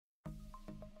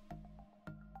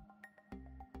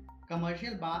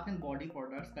Commercial bath and body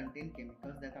products contain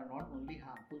chemicals that are not only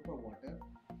harmful for water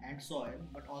and soil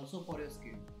but also for your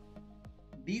skin.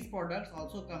 These products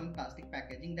also come in plastic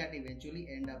packaging that eventually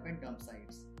end up at dump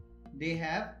sites. They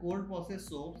have cold processed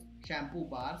soaps, shampoo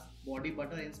bars, body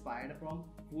butter inspired from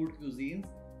food cuisines,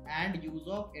 and use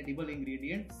of edible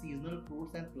ingredients, seasonal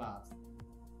fruits, and flowers.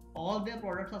 All their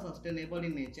products are sustainable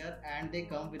in nature and they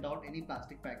come without any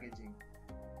plastic packaging.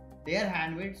 Their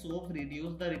handmade soaps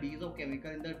reduce the release of chemical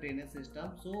in the drainage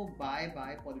system, so bye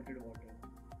polluted water.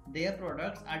 Their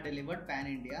products are delivered pan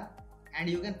India and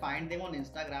you can find them on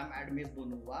Instagram at Miss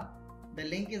Bonuva. The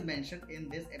link is mentioned in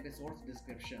this episode's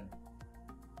description.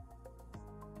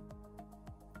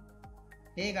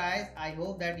 Hey guys, I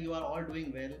hope that you are all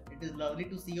doing well. It is lovely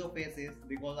to see your faces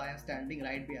because I am standing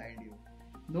right behind you.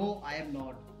 No, I am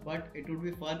not, but it would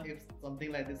be fun if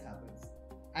something like this happens.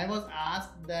 I was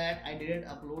asked that I didn't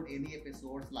upload any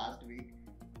episodes last week.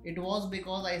 It was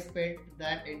because I spent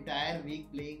that entire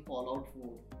week playing Fallout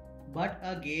 4. But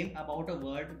a game about a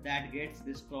world that gets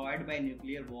destroyed by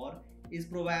nuclear war is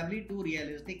probably too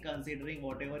realistic considering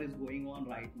whatever is going on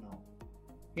right now.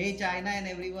 Hey China and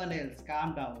everyone else,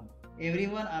 calm down.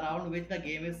 Everyone around which the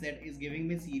game is set is giving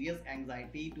me serious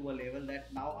anxiety to a level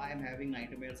that now I am having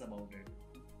nightmares about it.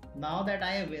 Now that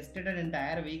I have wasted an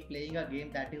entire week playing a game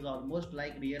that is almost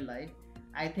like real life,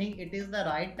 I think it is the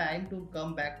right time to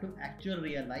come back to actual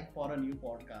real life for a new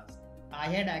podcast. I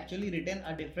had actually written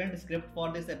a different script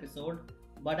for this episode,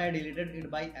 but I deleted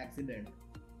it by accident.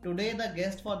 Today, the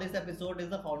guest for this episode is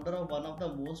the founder of one of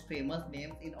the most famous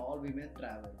names in all women's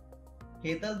travel.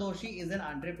 Hetal Doshi is an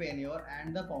entrepreneur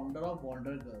and the founder of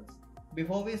Wonder Girls.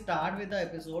 Before we start with the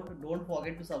episode, don't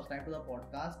forget to subscribe to the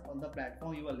podcast on the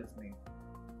platform you are listening.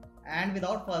 And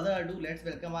without further ado, let's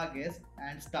welcome our guest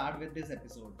and start with this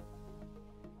episode.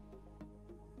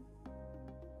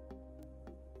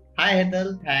 Hi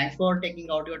Hetal, thanks for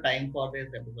taking out your time for this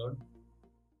episode.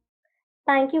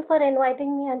 Thank you for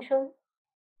inviting me, Anshul.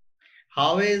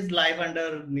 How is life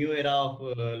under new era of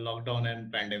lockdown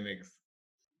and pandemics?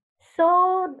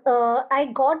 I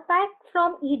got back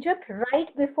from Egypt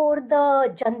right before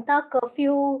the Janta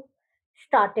curfew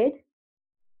started,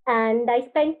 and I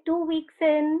spent 2 weeks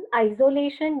in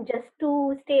isolation just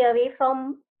to stay away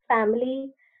from family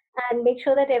and make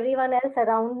sure that everyone else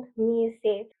around me is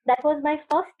safe. That was my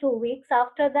first 2 weeks.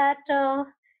 After that,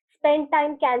 spent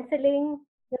time canceling,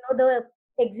 the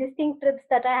existing trips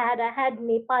that I had. I had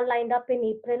Nepal lined up in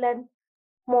April and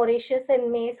Mauritius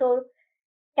in May. So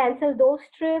cancel those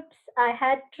trips. I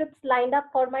had trips lined up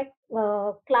for my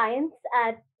clients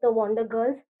at the Wonder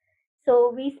Girls.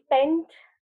 So we spent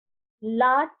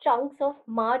large chunks of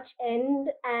March end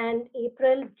and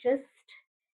April just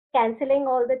canceling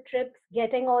all the trips,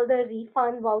 getting all the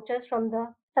refund vouchers from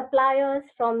the suppliers,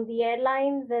 from the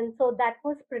airlines. And so that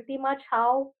was pretty much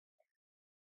how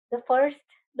the first,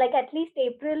 like at least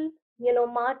April,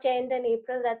 March end and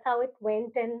April, that's how it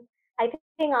went. And I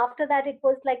think after that, it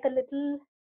was like a little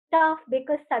tough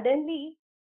because suddenly,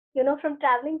 from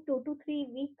traveling 2 to 3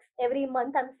 weeks every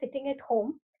month, I'm sitting at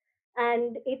home.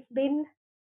 And it's been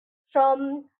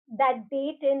from that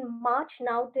date in March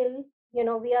now till,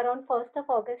 we are on 1st of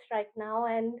August right now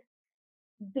and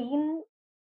been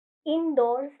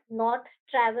indoors, not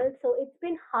traveled. So it's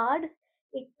been hard.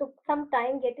 It took some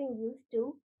time getting used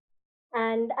to.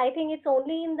 And I think it's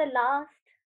only in the last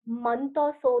month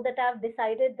or so that I've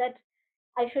decided that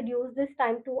I should use this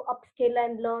time to upskill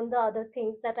and learn the other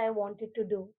things that I wanted to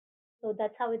do. So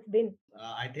that's how it's been.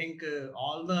 I think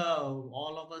all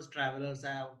of us travelers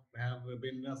have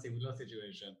been in a similar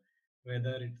situation,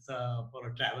 whether it's for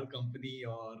a travel company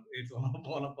or it's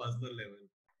on a personal level.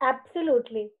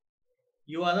 Absolutely.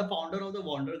 You are the founder of the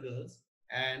Wonder Girls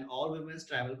and all women's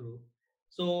travel group.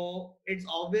 So it's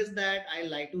obvious that I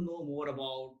like to know more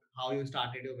about how you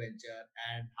started your venture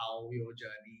and how your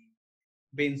journey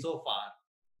been so far.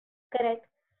 Correct.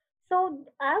 So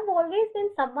I've always been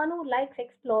someone who likes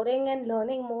exploring and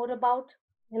learning more about,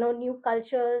 new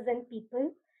cultures and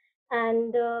people.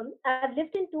 And I've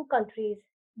lived in two countries,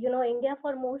 India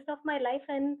for most of my life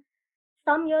and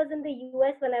some years in the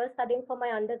US when I was studying for my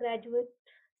undergraduate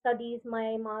studies,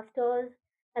 my master's,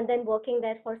 and then working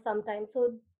there for some time.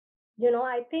 So,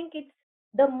 I think it's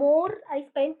the more I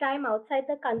spend time outside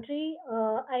the country,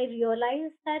 I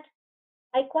realize that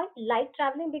I quite like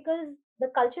traveling because the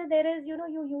culture there is, you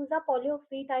use up all your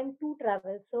free time to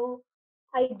travel. So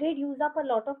I did use up a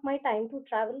lot of my time to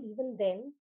travel even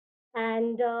then.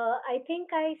 And I think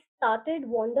I started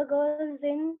Wonder Girls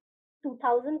in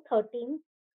 2013.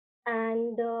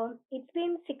 And it's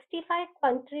been 65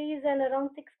 countries and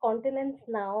around six continents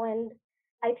now. And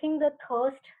I think the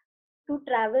thirst to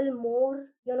travel more,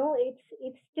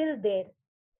 it's still there.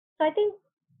 So I think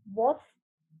what's,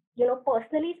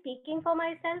 personally speaking for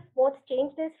myself, what's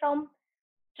changed is from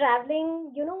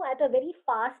traveling, at a very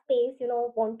fast pace,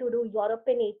 want to do Europe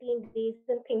in 18 days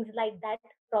and things like that,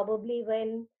 probably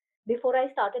when before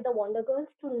I started the Wonder Girls,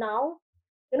 to now,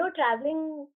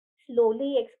 traveling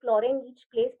slowly, exploring each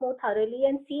place more thoroughly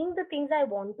and seeing the things I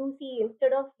want to see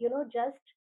instead of, just,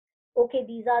 okay,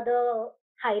 these are the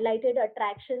highlighted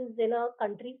attractions in a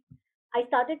country. I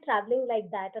started traveling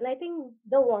like that. And I think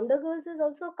the Wonder Girls is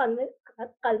also a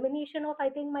culmination of, I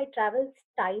think, my travel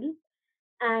style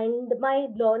and my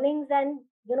learnings and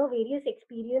various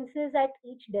experiences at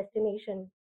each destination.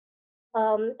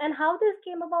 And how this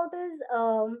came about is,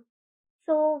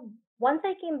 so once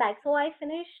I came back, so I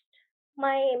finished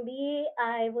my MBA.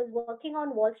 I was working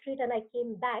on Wall Street, and I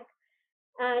came back,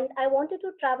 and I wanted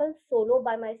to travel solo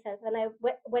by myself. And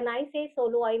when I say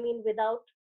solo, I mean without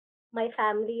my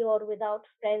family or without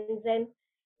friends. And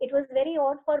it was very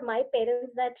odd for my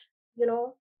parents that, you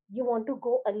know, you want to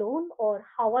go alone, or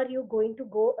how are you going to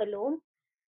go alone?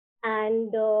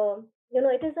 And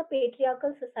it is a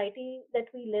patriarchal society that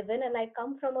we live in, and I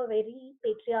come from a very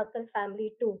patriarchal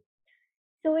family too.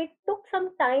 So it took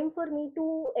some time for me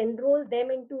to enroll them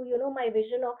into my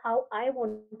vision of how I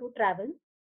want to travel.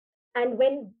 And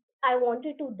when I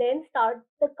wanted to then start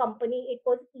the company, it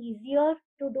was easier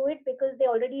to do it because they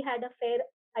already had a fair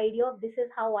idea of this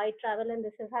is how I travel and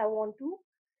this is how I want to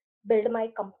build my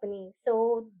company.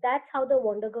 So that's how the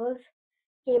Wonder Girls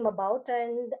came about.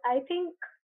 And I think,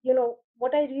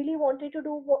 what I really wanted to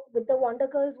do with the Wonder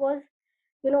Girls was,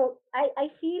 I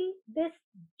feel this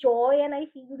joy and I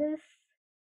feel this,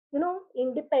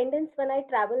 independence when I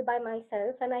travel by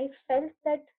myself. And I felt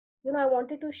that, I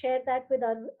wanted to share that with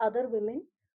other women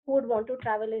who would want to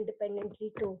travel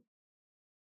independently too.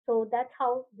 So that's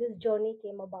how this journey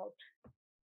came about.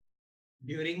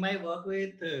 During my work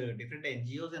with different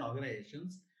NGOs and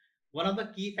organizations, one of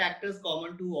the key factors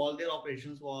common to all their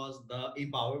operations was the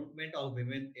empowerment of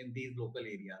women in these local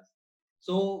areas.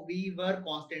 So we were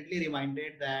constantly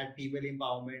reminded that female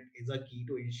empowerment is a key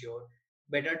to ensure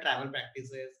better travel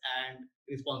practices and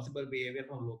responsible behavior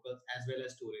from locals as well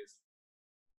as tourists.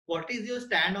 What is your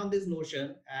stand on this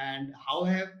notion, and how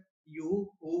have you,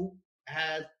 who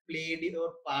has played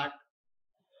your part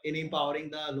in empowering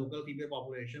the local female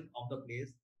population of the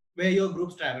place where your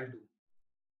groups travel to?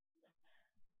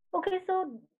 Okay,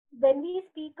 so when we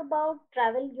speak about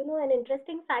travel, an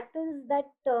interesting fact is that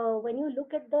when you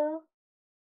look at the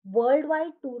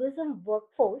worldwide tourism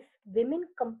workforce, women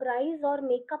comprise or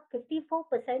make up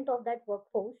 54% of that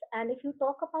workforce. And if you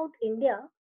talk about India,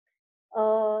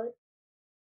 uh,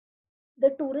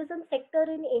 the tourism sector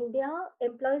in India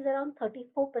employs around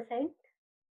 34%,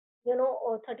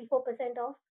 or 34%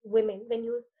 of women when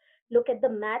you look at the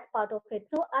math part of it.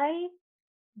 So I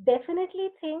definitely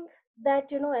think that,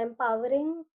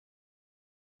 empowering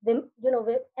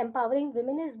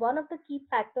women is one of the key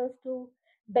factors to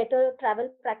better travel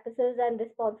practices and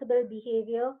responsible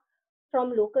behavior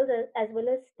from locals as well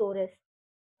as tourists.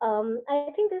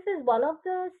 I think this is one of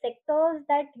the sectors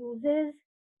that uses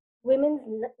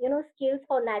women's skills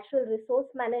for natural resource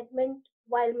management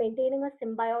while maintaining a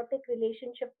symbiotic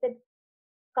relationship with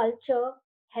culture,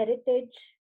 heritage,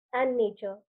 and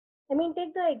nature. I mean,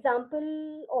 take the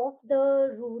example of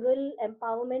the rural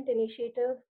empowerment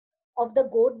initiative of the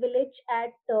goat village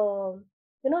at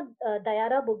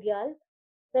Dayara Bugyal,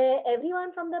 where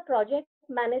everyone from the project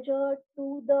manager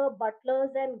to the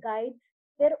butlers and guides,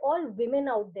 they're all women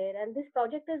out there. And this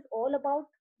project is all about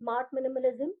smart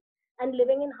minimalism and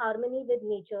living in harmony with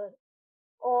nature.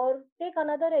 Or take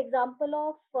another example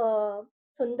of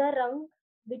Sundar Rang,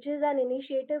 which is an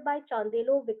initiative by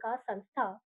Chandelo Vikas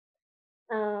Sanstha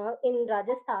in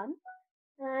Rajasthan.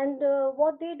 And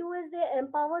what they do is they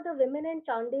empower the women in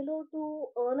Chandelo to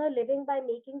earn a living by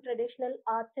making traditional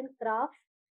arts and crafts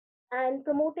and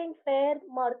promoting fair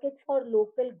markets for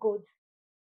local goods.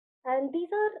 And these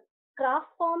are craft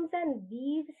forms and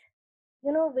weaves,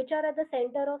 which are at the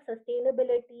center of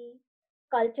sustainability,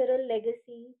 cultural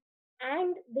legacy,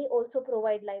 and they also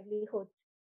provide livelihoods.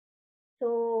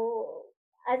 So,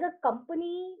 as a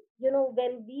company,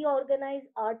 when we organize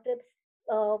our trips,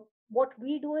 uh, what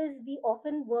we do is we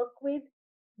often work with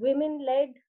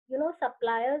women-led,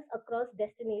 suppliers across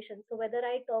destinations. So, whether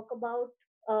I talk about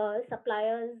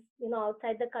suppliers,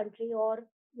 outside the country or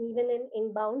even in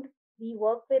inbound, we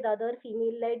work with other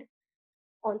female-led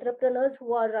entrepreneurs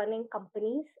who are running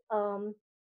companies.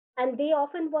 And they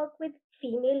often work with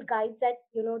female guides at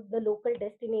the local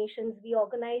destinations. We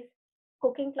organize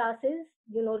cooking classes,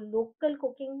 local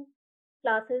cooking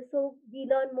classes. So we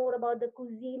learn more about the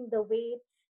cuisine, the way it's,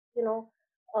 you know,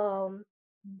 um,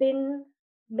 been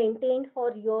maintained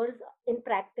for years in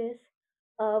practice.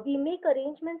 We make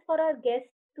arrangements for our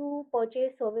guests to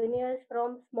purchase souvenirs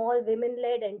from small women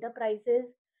led enterprises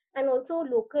and also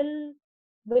local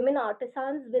women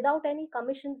artisans without any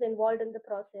commissions involved in the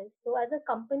process. So, as a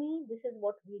company, this is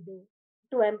what we do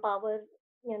to empower,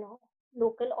 you know,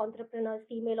 local entrepreneurs,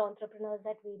 female entrepreneurs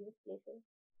at various places.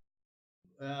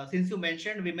 Since you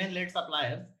mentioned women-led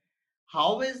suppliers,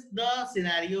 how is the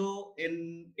scenario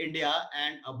in India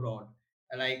and abroad?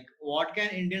 Like, what can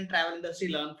Indian travel industry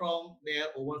learn from their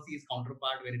overseas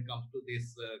counterpart when it comes to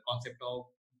this concept of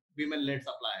women-led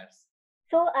suppliers?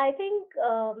 So I think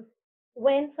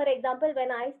when, for example,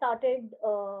 when I started,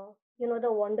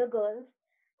 the Wonder Girls,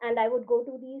 and I would go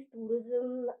to these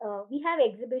tourism, we have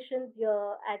exhibitions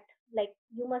here at, like,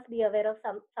 you must be aware of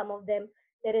some of them.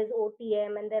 There is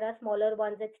OTM, and there are smaller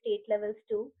ones at state levels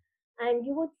too. And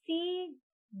you would see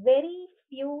very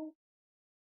few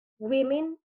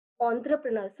women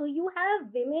entrepreneurs. So you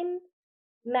have women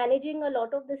managing a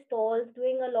lot of the stalls,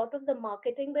 doing a lot of the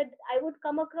marketing, but I would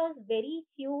come across very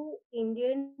few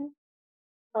Indian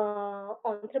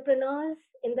entrepreneurs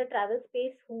in the travel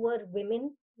space who were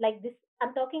women like this.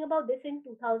 I'm talking about this in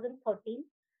 2013,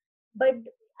 but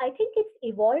I think it's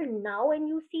evolved now, and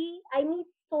you see, I meet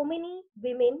so many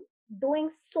women doing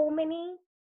so many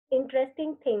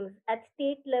interesting things at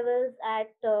state levels, at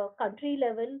country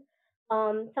level.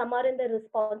 Some are in the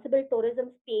responsible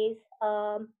tourism space.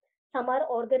 Some are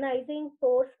organizing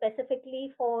tours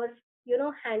specifically for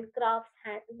handcrafts.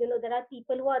 There are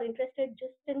people who are interested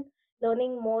just in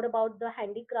learning more about the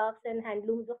handicrafts and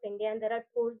handlooms of India, and there are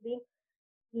tours being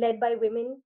led by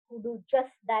women who do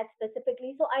just that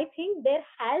specifically. So I think there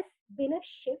has been a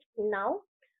shift now.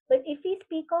 But if we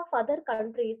speak of other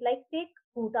countries, like take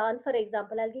Bhutan, for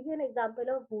example, I'll give you an example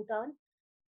of Bhutan.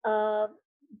 Uh,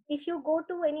 if you go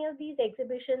to any of these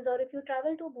exhibitions or if you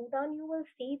travel to Bhutan, you will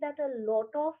see that a lot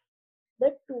of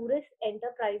the tourist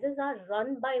enterprises are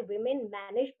run by women,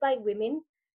 managed by women.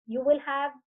 You will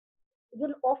have,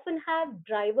 you'll often have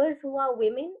drivers who are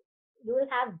women. You will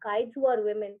have guides who are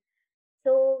women.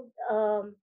 So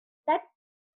that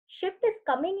shift is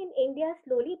coming in India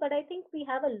slowly, but I think we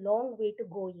have a long way to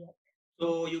go yet.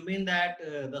 So you mean that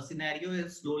the scenario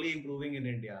is slowly improving in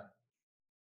India?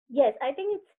 Yes, I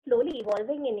think it's slowly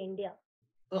evolving in India.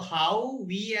 So how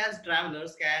we as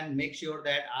travelers can make sure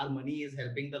that our money is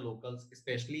helping the locals,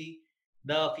 especially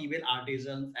the female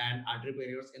artisans and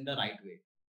entrepreneurs in the right way?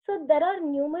 So there are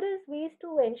numerous ways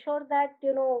to ensure that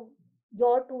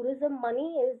your tourism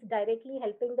money is directly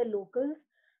helping the locals.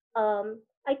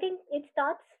 I think it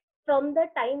starts from the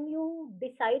time you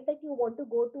decide that you want to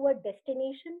go to a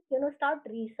destination. Start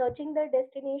researching the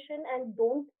destination and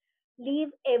don't leave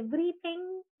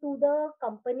everything to the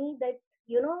company that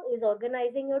is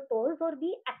organizing your tours, or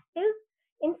be active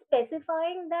in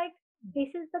specifying that this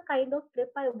is the kind of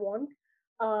trip I want.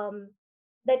 Um,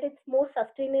 that it's more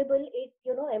sustainable, it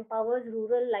empowers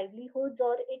rural livelihoods,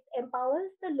 or it empowers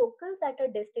the locals at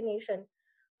a destination.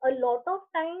 A lot of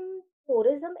time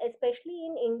tourism, especially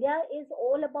in India, is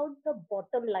all about the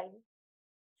bottom line.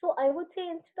 So I would say,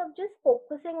 instead of just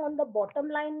focusing on the bottom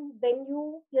line, when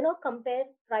you compare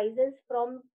prices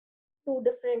from two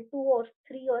or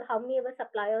three or how many ever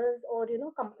suppliers or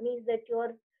companies that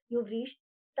you've reached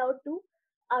out to,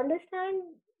 understand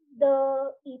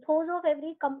the ethos of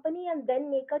every company and then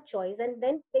make a choice. And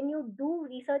then when you do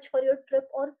research for your trip,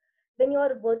 or when you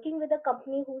are working with a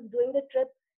company who's doing the trip,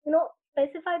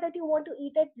 specify that you want to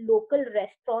eat at local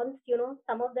restaurants.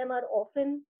 Some of them are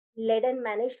often led and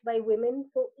managed by women,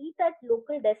 so eat at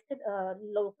local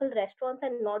restaurants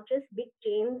and not just big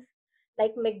chains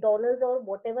like McDonald's or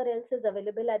whatever else is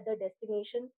available at the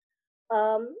destination.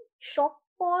 Shop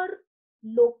for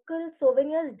local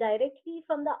souvenirs directly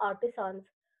from the artisans.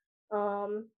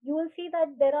 You will see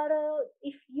that there are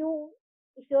if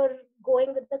you're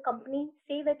going with the company,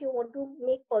 say that you want to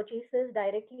make purchases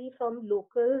directly from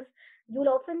locals, you'll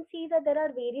often see that there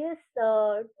are various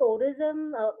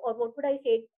tourism, or what would I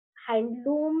say,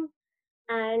 handloom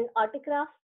and articrafts,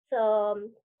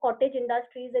 cottage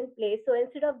industries in place. So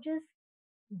instead of just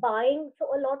buying, so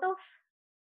a lot of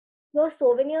your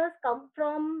souvenirs come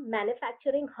from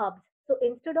manufacturing hubs. So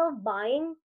instead of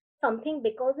buying something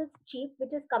because it's cheap,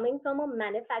 which is coming from a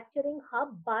manufacturing hub,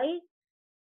 buy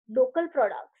local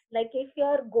products. Like if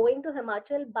you're going to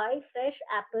Himachal, buy fresh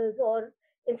apples, or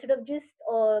instead of just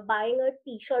buying a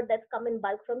T-shirt that's come in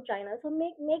bulk from China. So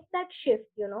make that shift.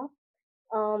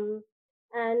 Um,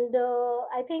 and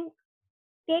I think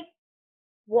take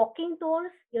walking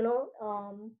tours.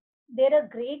 They're a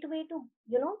great way to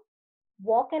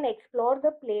walk and explore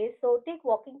the place. So take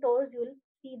walking tours. You'll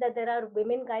see that there are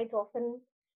women guides often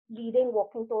leading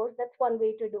walking tours. That's one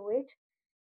way to do it.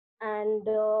 And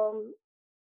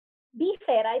be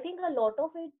fair. I think a lot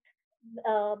of it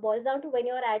boils down to when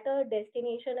you're at a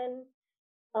destination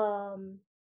and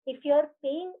if you're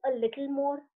paying a little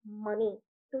more money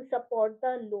to support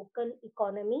the local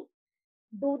economy,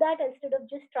 do that instead of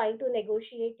just trying to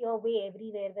negotiate your way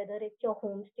everywhere, whether it's your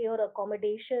homestay or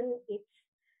accommodation. It's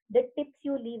the tips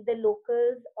you leave the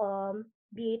locals,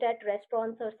 be it at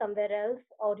restaurants or somewhere else,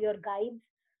 or your guides,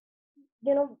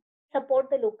 you know, support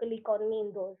the local economy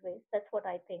in those ways. That's what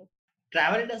I think.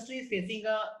 Travel industry is facing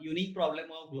a unique problem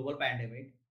of global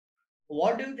pandemic.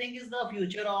 What do you think is the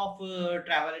future of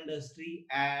travel industry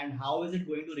and how is it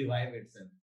going to revive itself?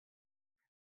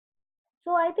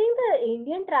 So I think the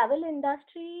Indian travel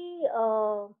industry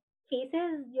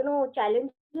faces,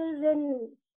 challenges in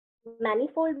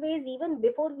manifold ways even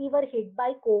before we were hit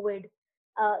by COVID.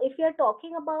 If you're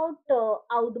talking about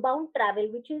outbound travel,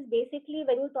 which is basically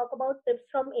when you talk about trips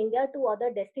from India to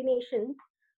other destinations,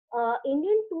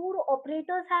 Indian tour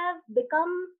operators have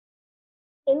become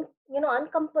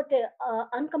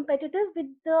uncompetitive with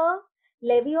the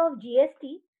levy of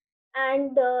GST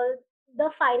and the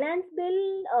finance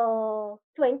bill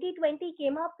 2020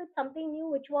 came up with something new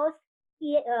which was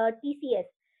TCS,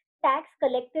 tax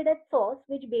collected at source,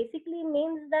 which basically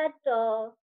means that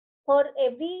for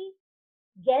every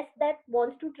guest that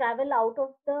wants to travel out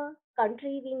of the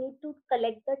country we need to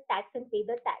collect the tax and pay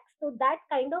the tax. So that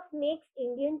kind of makes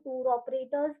Indian tour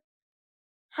operators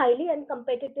highly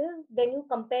uncompetitive when you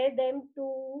compare them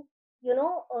to you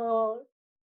know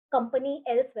company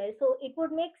elsewhere. So it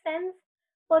would make sense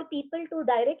for people to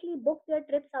directly book their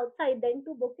trips outside than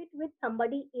to book it with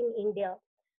somebody in India.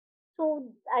 So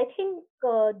I think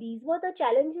these were the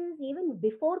challenges even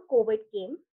before COVID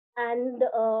came. And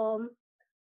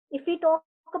if we talk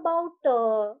about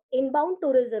inbound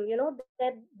tourism,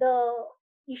 that the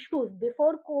issues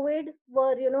before COVID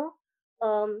were,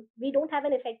 we don't have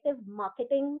an effective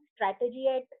marketing strategy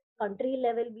at country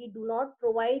level. We do not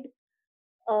provide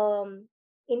um,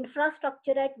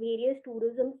 infrastructure at various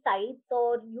tourism sites,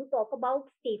 or you talk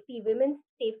about safety, women's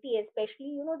safety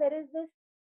especially, there is this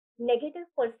negative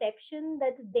perception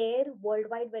that's there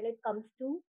worldwide when it comes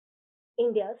to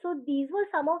India. So these were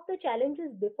some of the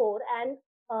challenges before, and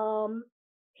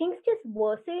things just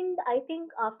worsened, I think,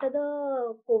 after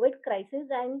the COVID crisis.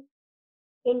 And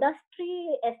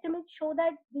industry estimates show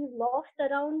that we've lost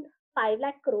around 5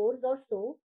 lakh crores or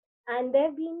so, and there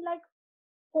have been like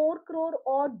 4 crore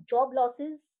odd job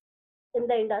losses in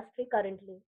the industry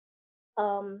currently.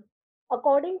 Um,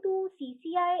 According to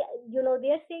CCI,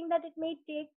 they're saying that it may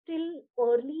take till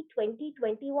early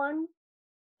 2021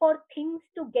 for things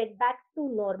to get back to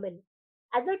normal.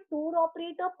 As a tour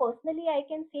operator, personally, I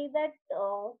can say that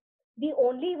the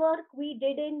only work we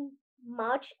did in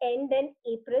March end and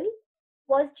April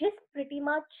was just pretty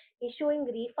much issuing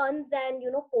refunds and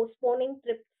postponing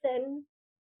trips, and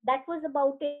that was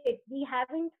about it. We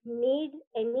haven't made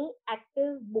any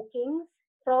active bookings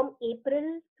from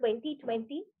April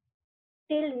 2020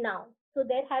 till now. So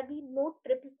there have been no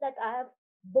trips that I have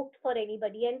booked for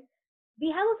anybody. And we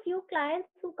have a few clients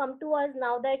who come to us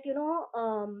now that,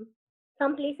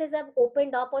 some places have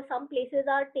opened up or some places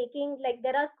are taking, like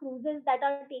there are cruises that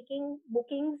are taking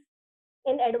bookings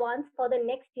in advance for the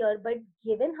next year. But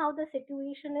given how the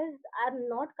situation is, I'm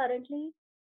not currently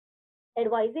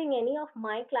advising any of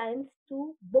my clients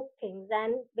to book things.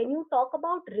 And when you talk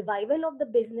about revival of the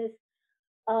business,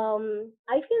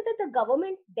 I feel that the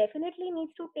government definitely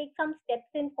needs to take some steps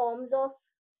in forms of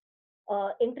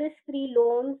interest-free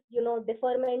loans,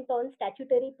 deferment on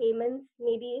statutory payments,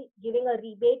 maybe giving a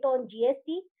rebate on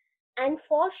GST, and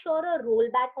for sure a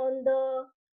rollback on the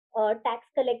tax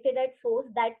collected at source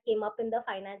that came up in the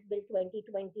Finance Bill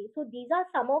 2020. So these are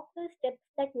some of the steps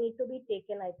that need to be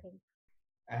taken, I think.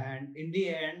 And in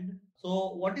the end,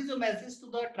 so what is your message to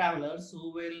the travelers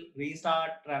who will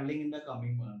restart traveling in the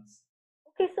coming months?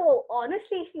 Okay, so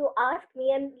honestly, if you ask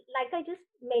me, and like I just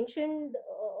mentioned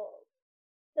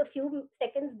a few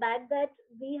seconds back, that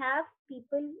we have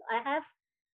people, I have,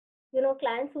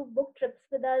 clients who booked trips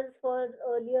with us for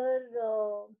earlier,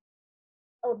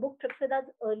 booked trips with us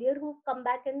earlier who've come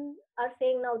back and are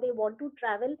saying now they want to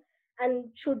travel. And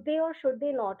should they or should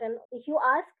they not? And if you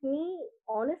ask me,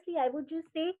 honestly, I would just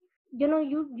say,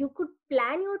 you could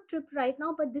plan your trip right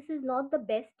now, but this is not the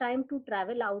best time to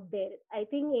travel out there. I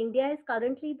think India is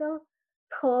currently the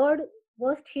third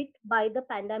worst hit by the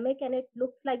pandemic, and it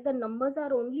looks like the numbers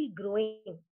are only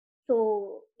growing.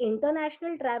 So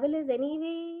international travel is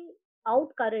anyway out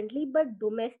currently, but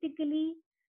domestically,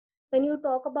 when you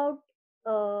talk about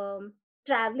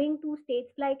traveling to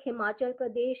states like Himachal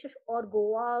Pradesh or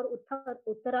Goa or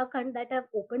Uttarakhand that have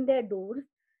opened their doors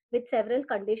with several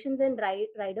conditions and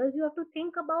riders, you have to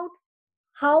think about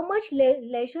how much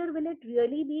leisure will it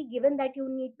really be, given that you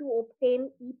need to obtain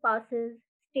e-passes,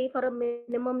 stay for a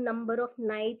minimum number of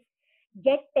nights,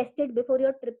 get tested before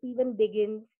your trip even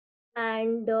begins,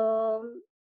 and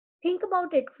think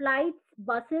about it, flights,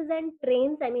 buses, and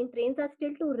trains. I mean, trains are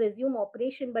still to resume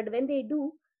operation, but when they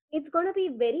do, it's going to be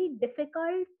very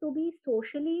difficult to be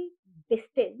socially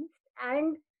distanced.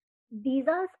 And these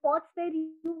are spots where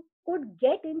you could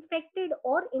get infected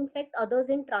or infect others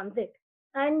in transit.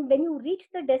 And when you reach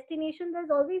the destination, there's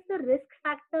always the risk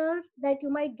factor that you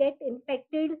might get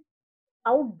infected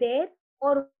out there,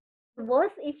 or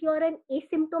worse, if you are an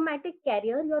asymptomatic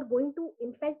carrier, you're going to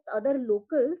infect other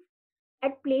locals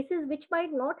at places which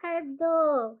might not have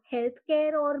the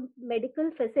healthcare or medical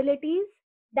facilities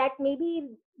that may be,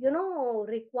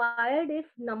 required if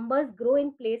numbers grow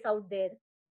in place out there.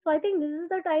 So I think this is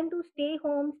the time to stay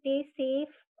home, stay safe,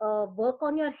 work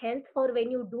on your health for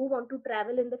when you do want to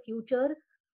travel in the future,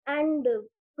 and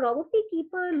probably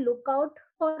keep a lookout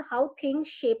for how things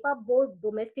shape up both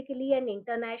domestically and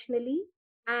internationally,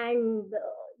 and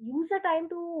use the time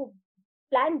to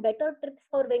plan better trips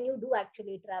for when you do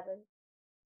actually travel.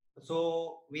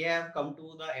 So we have come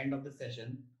to the end of the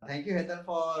session. Thank you, Hetal,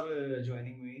 for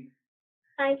joining me.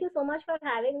 Thank you so much for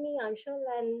having me, Anshul.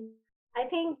 And I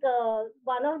think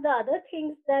one of the other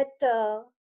things that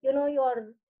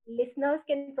your listeners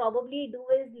can probably do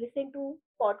is listen to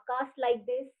podcasts like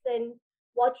this and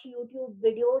watch YouTube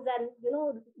videos, and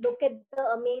look at the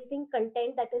amazing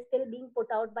content that is still being put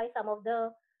out by some of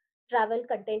the travel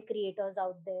content creators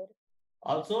out there.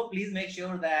 Also, please make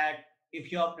sure that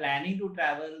if you are planning to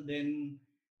travel, then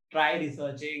try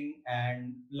researching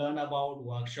and learn about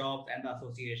workshops and the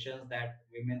associations that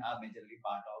women are majorly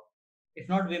part of. If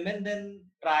not women, then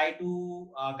try to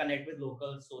connect with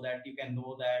locals so that you can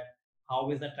know that how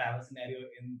is the travel scenario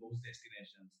in those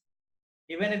destinations.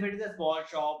 Even if it is a small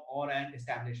shop or an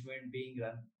establishment being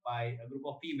run by a group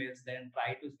of females, then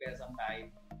try to spare some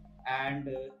time and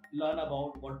learn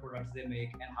about what products they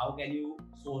make and how can you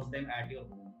source them at your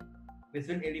home. This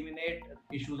will eliminate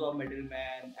issues of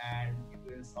middleman and it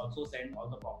will also send all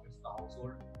the profits to the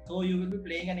household. So you will be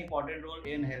playing an important role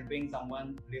in helping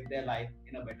someone live their life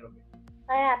in a better way.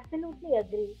 I absolutely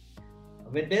agree.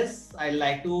 With this, I'd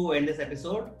like to end this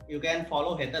episode. You can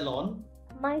follow Hetal on.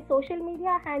 My social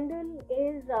media handle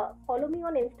is follow me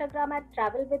on Instagram at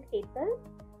Travel with Hetal.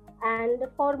 And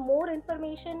for more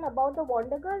information about the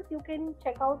Wonder Girls, you can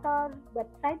check out our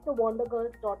website,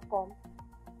 thewondergirls.com.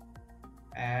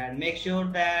 And make sure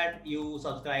that you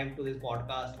subscribe to this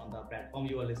podcast on the platform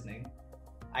you are listening.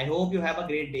 I hope you have a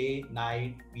great day,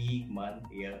 night, week, month,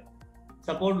 year.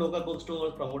 Support local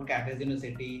bookstores, promote cafes in your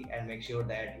city, and make sure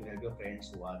that you help your friends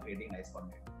who are creating nice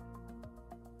content.